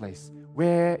in this place.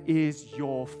 Where is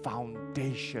your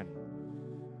foundation?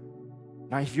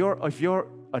 Now, if you're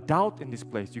a doubt in this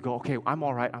place, you go, okay, I'm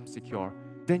all right, I'm secure.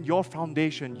 Then your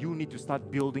foundation, you need to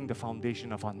start building the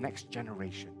foundation of our next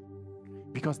generation.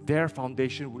 Because their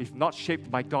foundation, if not shaped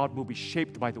by God, will be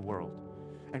shaped by the world.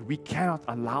 And we cannot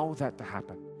allow that to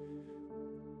happen.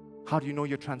 How do you know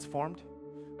you're transformed?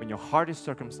 When your heart is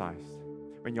circumcised,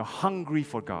 when you're hungry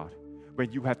for God,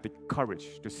 when you have the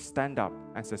courage to stand up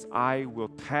and says, I will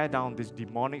tear down this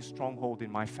demonic stronghold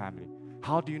in my family.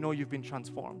 How do you know you've been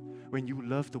transformed? When you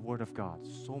love the Word of God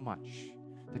so much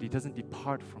that it doesn't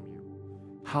depart from you.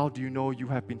 How do you know you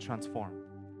have been transformed?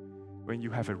 When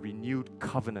you have a renewed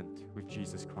covenant with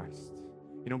Jesus Christ.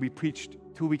 You know, we preached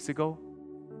 2 weeks ago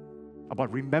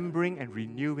about remembering and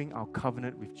renewing our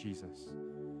covenant with Jesus.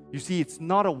 You see, it's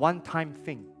not a one-time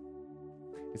thing.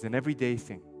 It's an everyday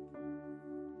thing.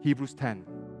 Hebrews 10,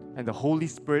 and the Holy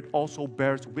Spirit also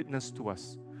bears witness to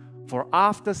us. For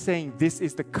after saying, this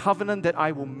is the covenant that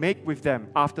I will make with them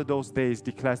after those days,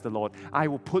 declares the Lord, I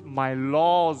will put my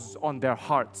laws on their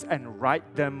hearts and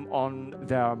write them on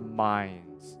their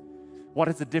minds. What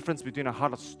is the difference between a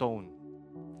heart of stone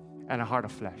and a heart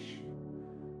of flesh?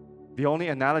 The only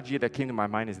analogy that came to my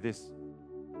mind is this.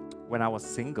 When I was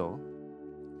single,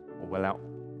 well,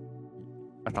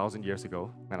 1,000 years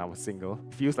ago, when I was single,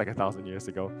 it feels like 1,000 years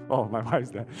ago. Oh, my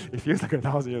wife's there. It feels like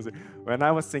 1,000 years ago. When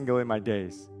I was single in my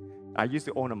days, I used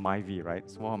to own a Myvi, right?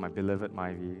 Small, my beloved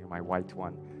Myvi, my white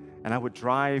one. And I would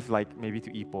drive like maybe to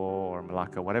Ipoh or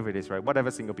Malacca, whatever it is, right? Whatever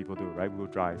single people do, right? We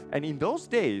would drive. And in those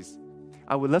days,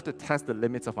 I would love to test the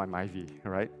limits of my Myvi,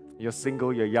 right? You're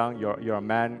single, you're young, you're a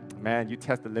man. Man, you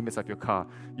test the limits of your car.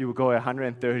 You would go at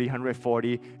 130,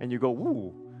 140, and you go,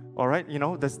 ooh. All right, you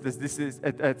know, this is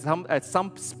at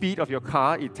some speed of your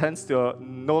car, it tends to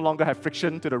no longer have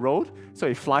friction to the road, so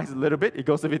it flies a little bit, it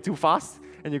goes a bit too fast,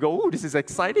 and you go, ooh, this is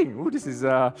exciting, ooh, this is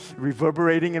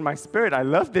reverberating in my spirit. I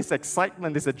love this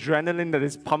excitement, this adrenaline that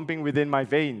is pumping within my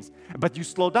veins. But you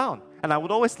slow down, and I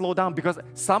would always slow down because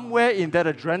somewhere in that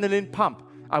adrenaline pump,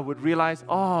 I would realize,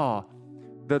 oh,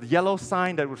 the yellow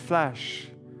sign that would flash,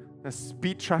 the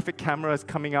speed traffic camera is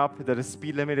coming up, that the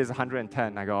speed limit is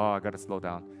 110. I go, oh, I gotta slow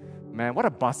down. Man, what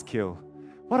a buzzkill.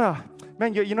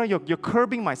 You're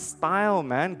curbing my style,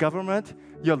 man, government.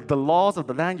 The laws of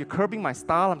the land, you're curbing my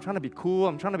style. I'm trying to be cool.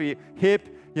 I'm trying to be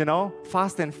hip, you know,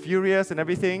 fast and furious and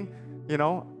everything, you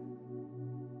know.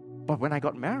 But when I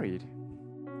got married,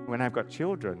 when I've got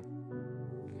children,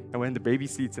 and when the baby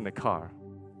seat's in the car,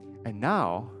 and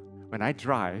now, when I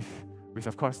drive, with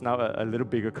of course now a little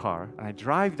bigger car, and I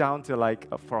drive down to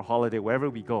for a holiday, wherever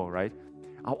we go, right?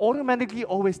 I'll automatically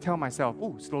always tell myself,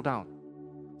 oh, slow down,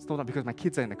 because my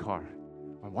kids are in the car.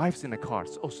 My wife's in the car,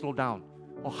 so slow down.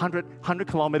 100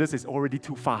 kilometers is already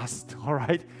too fast, all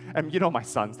right? And you know my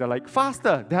sons, they're like,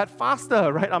 faster, Dad,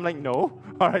 faster, right? I'm like, no,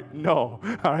 all right, no,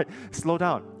 all right, slow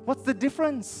down. What's the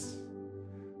difference?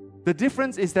 The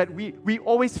difference is that we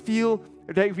always feel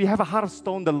that if we have a heart of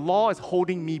stone, the law is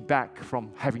holding me back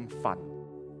from having fun.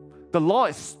 The law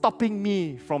is stopping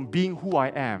me from being who I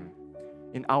am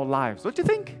in our lives. Don't you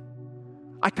think?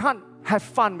 I can't have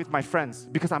fun with my friends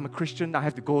because I'm a Christian. I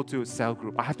have to go to a cell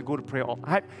group. I have to go to prayer.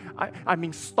 I'm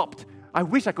being stopped. I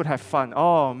wish I could have fun.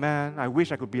 Oh man, I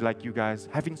wish I could be like you guys,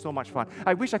 having so much fun.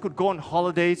 I wish I could go on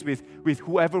holidays with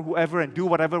whoever and do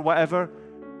whatever.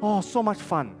 Oh, so much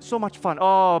fun, so much fun.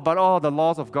 Oh, but the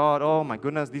laws of God, oh my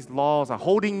goodness, these laws are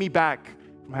holding me back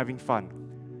from having fun.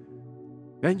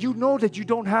 Then you know that you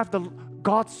don't have the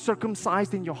God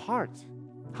circumcised in your heart.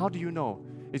 How do you know?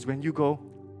 It's when you go,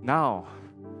 now,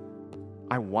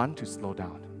 I want to slow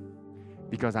down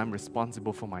because I'm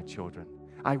responsible for my children.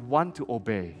 I want to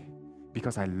obey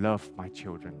because I love my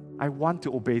children. I want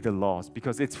to obey the laws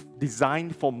because it's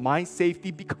designed for my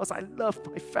safety because I love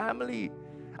my family.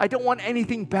 I don't want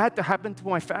anything bad to happen to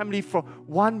my family for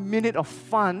 1 minute of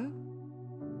fun.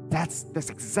 That's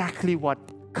exactly what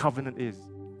covenant is.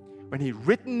 When He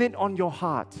written it on your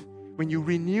heart, when you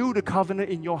renew the covenant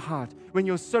in your heart, when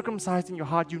you're circumcised in your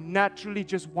heart, you naturally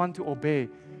just want to obey.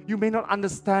 You may not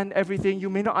understand everything. You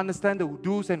may not understand the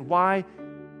do's and why,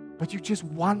 but you just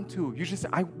want to. You just say,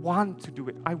 I want to do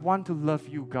it. I want to love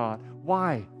you, God.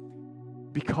 Why?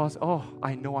 Because,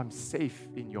 I know I'm safe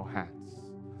in your hands.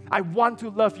 I want to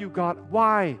love you, God.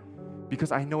 Why?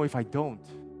 Because I know if I don't,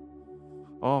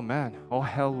 oh man, all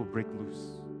hell will break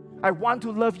loose. I want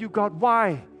to love you, God.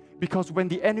 Why? Because when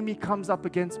the enemy comes up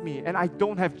against me and I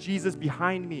don't have Jesus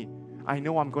behind me, I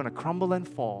know I'm going to crumble and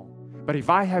fall. But if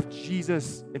I have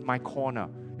Jesus in my corner,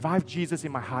 if I have Jesus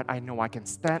in my heart, I know I can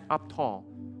stand up tall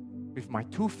with my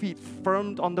 2 feet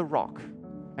firmed on the rock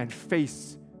and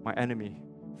face my enemy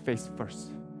face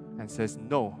first and says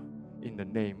no in the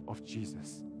name of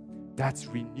Jesus. That's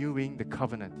renewing the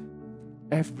covenant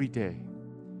every day.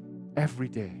 Every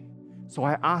day. So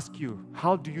I ask you,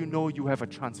 how do you know you have a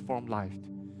transformed life?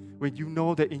 When you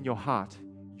know that in your heart,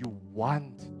 you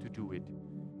want to do it.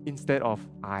 Instead of,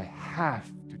 I have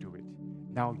to do it.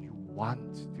 Now you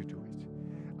want to do it.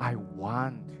 I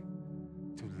want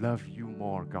to love you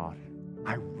more, God.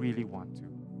 I really want to.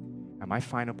 And my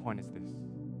final point is this.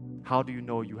 How do you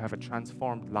know you have a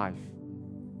transformed life?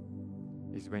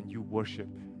 Is when you worship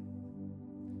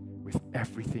with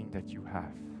everything that you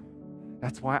have.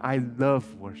 That's why I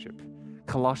love worship.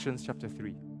 Colossians chapter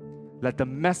 3. Let the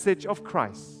message of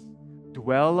Christ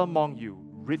dwell among you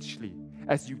richly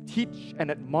as you teach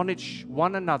and admonish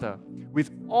one another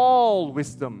with all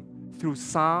wisdom through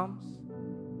psalms,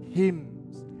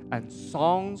 hymns, and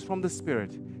songs from the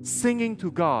Spirit, singing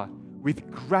to God with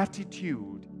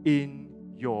gratitude in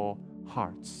your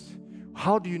hearts.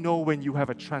 How do you know when you have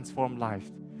a transformed life?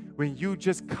 When you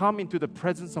just come into the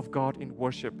presence of God in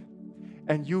worship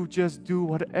and you just do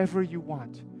whatever you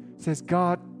want. It says,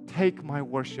 God, take my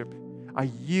worship. I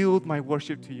yield my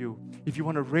worship to you. If you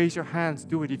want to raise your hands,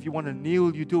 do it. If you want to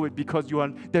kneel, you do it, because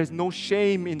there's no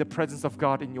shame in the presence of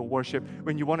God in your worship.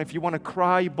 If you want to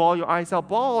cry, bawl your eyes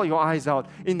out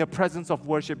in the presence of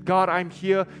worship. God, I'm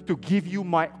here to give you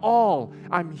my all.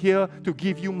 I'm here to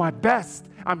give you my best.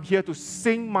 I'm here to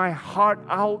sing my heart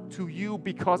out to you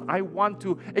because I want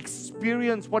to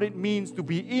experience what it means to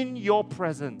be in your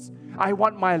presence. I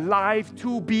want my life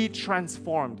to be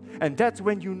transformed. And that's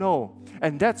when you know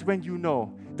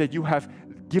that you have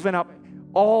given up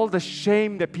all the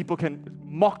shame that people can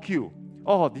mock you.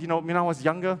 Oh, when I was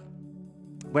younger,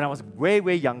 when I was way,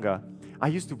 way younger, I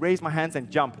used to raise my hands and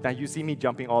jump. Now you see me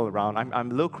jumping all around.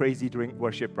 I'm a little crazy during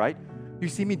worship, right? You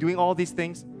see me doing all these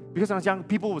things. Because when I was young,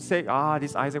 people would say,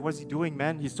 this Isaac, what's he doing,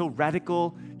 man? He's so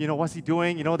radical. What's he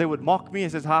doing? They would mock me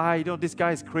and says, this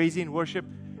guy is crazy in worship.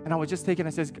 And I would just take it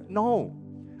and say, no,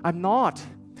 I'm not.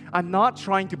 I'm not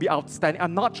trying to be outstanding.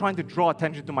 I'm not trying to draw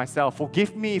attention to myself.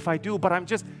 Forgive me if I do, but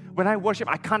when I worship,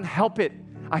 I can't help it.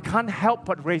 I can't help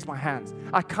but raise my hands.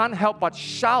 I can't help but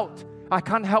shout. I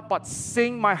can't help but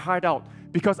sing my heart out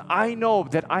because I know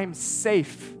that I'm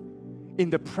safe in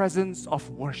the presence of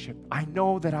worship. I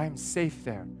know that I'm safe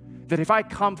there. That if I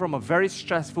come from a very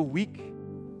stressful week,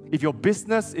 if your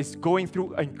business is going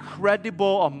through an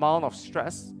incredible amount of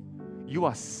stress, you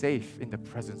are safe in the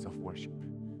presence of worship.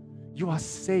 You are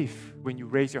safe when you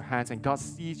raise your hands and God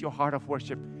sees your heart of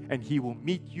worship and He will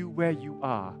meet you where you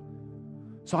are.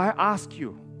 So I ask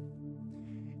you,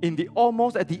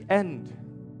 almost at the end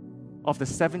of the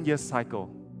 7-year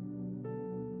cycle,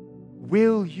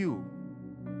 will you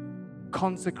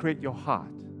consecrate your heart,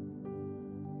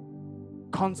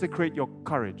 consecrate your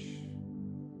courage,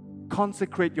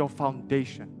 consecrate your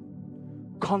foundation,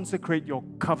 consecrate your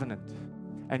covenant,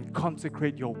 and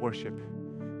consecrate your worship?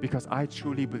 Because I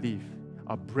truly believe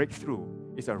a breakthrough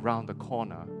is around the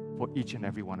corner for each and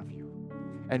every one of you.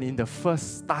 And in the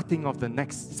first starting of the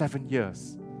next 7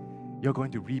 years, you're going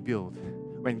to rebuild.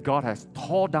 When God has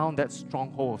torn down that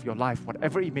stronghold of your life,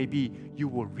 whatever it may be, you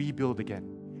will rebuild again.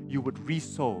 You would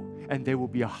re-sow, and there will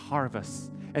be a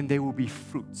harvest, and there will be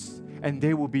fruits, and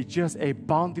there will be just a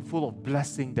bountiful of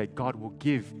blessing that God will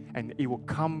give, and it will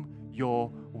come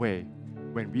your way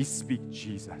when we speak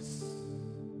Jesus.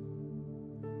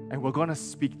 And we're going to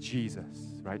speak Jesus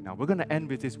right now. We're going to end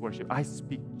with this worship. I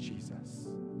speak Jesus.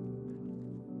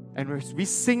 And as we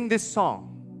sing this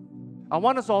song, I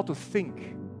want us all to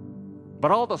think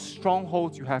about all the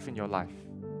strongholds you have in your life.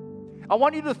 I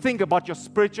want you to think about your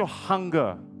spiritual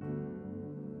hunger.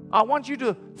 I want you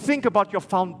to think about your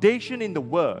foundation in the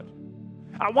Word.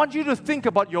 I want you to think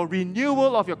about your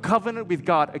renewal of your covenant with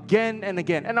God again and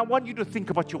again. And I want you to think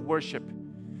about your worship.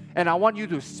 And I want you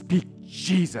to speak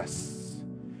Jesus.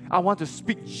 I want to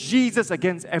speak Jesus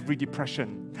against every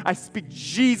depression. I speak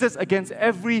Jesus against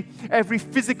every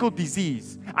physical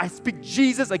disease. I speak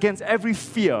Jesus against every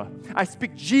fear. I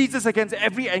speak Jesus against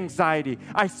every anxiety.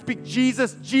 I speak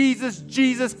Jesus, Jesus,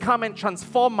 Jesus, come and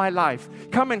transform my life.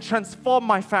 Come and transform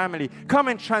my family. Come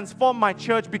and transform my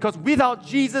church, because without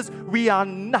Jesus, we are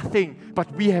nothing.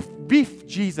 But we have with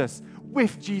Jesus,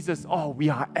 we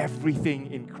are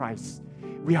everything in Christ.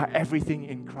 We are everything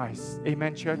in Christ.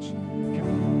 Amen, church?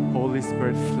 Holy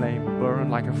Spirit flame burn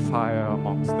like a fire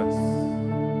amongst us.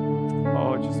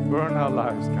 Oh, just burn our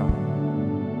lives, God.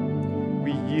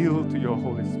 We yield to your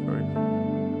Holy Spirit.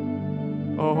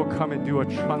 Oh, come and do a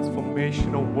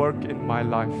transformational work in my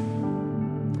life.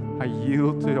 I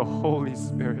yield to your Holy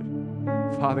Spirit.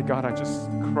 Father God, I just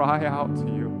cry out to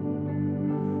you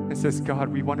and says, God,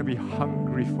 we want to be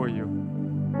hungry for you.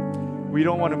 We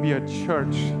don't want to be a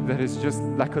church that is just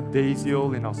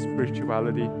lackadaisical in our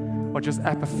spirituality, or just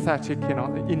apathetic,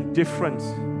 indifferent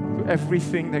to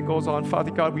everything that goes on.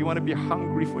 Father God, we want to be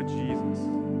hungry for Jesus.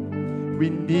 We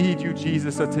need you,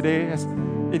 Jesus. So today, as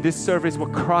in this service, we're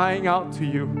crying out to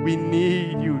you. We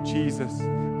need you, Jesus.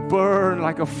 Burn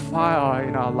like a fire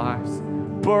in our lives.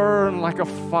 Burn like a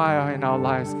fire in our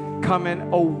lives. Come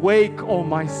and awake, oh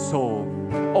my soul.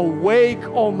 Awake,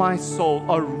 O my soul.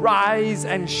 Arise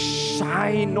and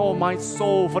shine, O my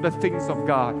soul, for the things of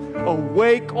God.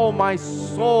 Awake, O my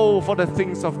soul, for the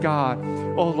things of God.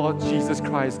 Oh Lord Jesus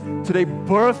Christ, today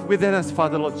birth within us,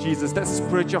 Father Lord Jesus, that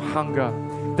spiritual hunger,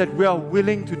 that we are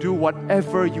willing to do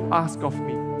whatever you ask of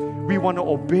me. We want to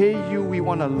obey you, we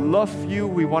want to love you,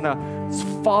 we want to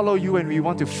follow you, and we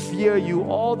want to fear you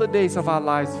all the days of our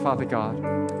lives, Father God.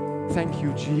 Thank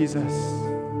you, Jesus.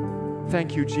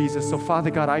 Thank you, Jesus. So, Father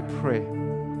God, I pray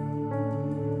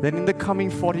that in the coming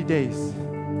 40 days,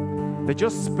 that your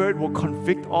Spirit will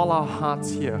convict all our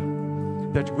hearts here,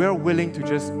 that we're willing to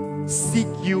just seek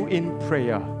you in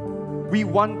prayer. We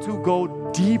want to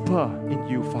go deeper in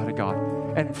you, Father God.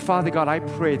 And Father God, I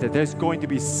pray that there's going to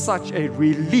be such a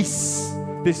release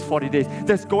these 40 days.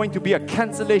 There's going to be a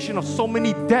cancellation of so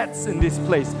many debts in this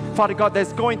place. Father God,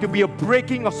 there's going to be a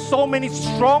breaking of so many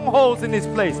strongholds in this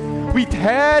place. We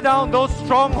tear down those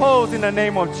strongholds in the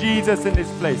name of Jesus in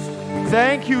this place.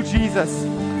 Thank you, Jesus.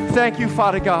 Thank you,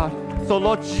 Father God. So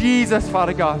Lord Jesus,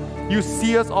 Father God, you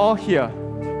see us all here.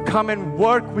 Come and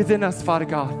work within us, Father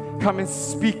God. Come and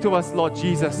speak to us, Lord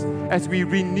Jesus, as we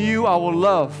renew our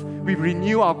love. We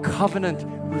renew our covenant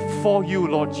for you,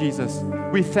 Lord Jesus.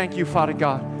 We thank you, Father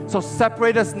God. So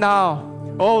separate us now,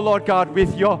 oh Lord God,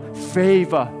 with your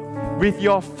favor, with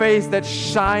your face that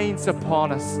shines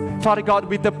upon us. Father God,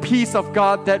 with the peace of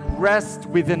God that rests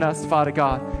within us, Father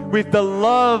God, with the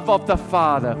love of the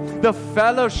Father, the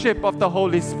fellowship of the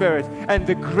Holy Spirit, and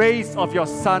the grace of your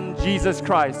Son, Jesus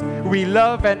Christ. We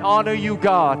love and honor you,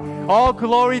 God. All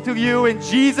glory to you. In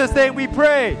Jesus' name we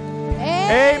pray.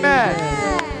 Amen.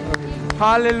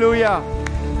 Hallelujah.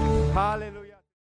 Hallelujah.